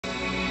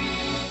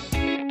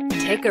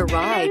Take a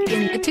ride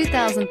in the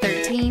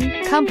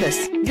 2013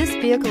 Compass. This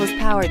vehicle is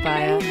powered by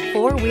a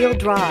four-wheel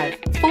drive,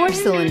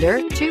 four-cylinder,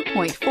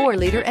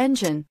 2.4-liter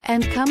engine,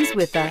 and comes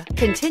with a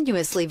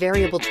continuously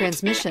variable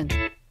transmission.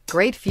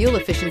 Great fuel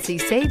efficiency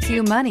saves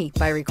you money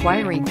by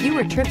requiring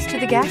fewer trips to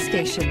the gas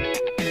station.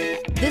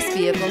 This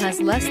vehicle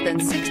has less than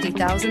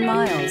 60,000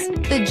 miles.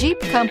 The Jeep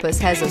Compass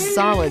has a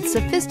solid,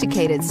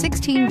 sophisticated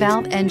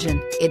 16-valve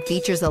engine. It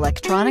features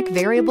electronic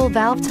variable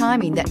valve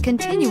timing that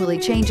continually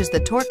changes the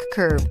torque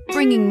curve,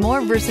 bringing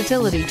more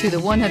versatility to the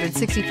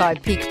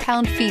 165 peak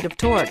pound-feet of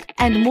torque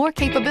and more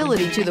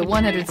capability to the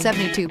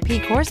 172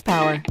 peak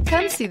horsepower.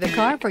 Come see the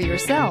car for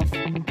yourself.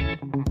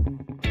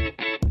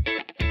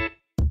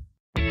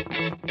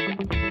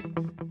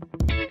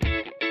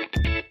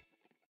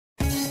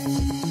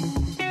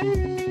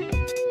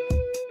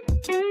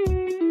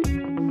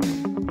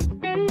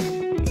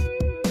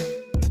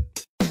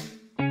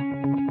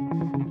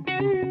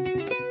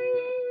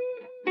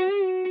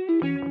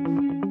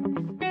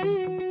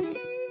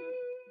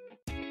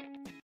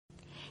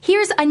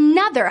 Here's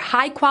another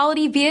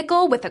high-quality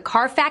vehicle with a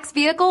Carfax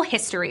Vehicle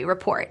History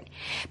Report.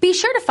 Be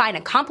sure to find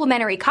a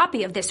complimentary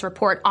copy of this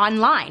report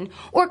online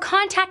or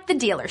contact the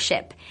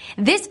dealership.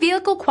 This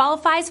vehicle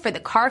qualifies for the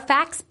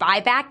Carfax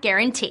Buyback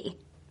Guarantee.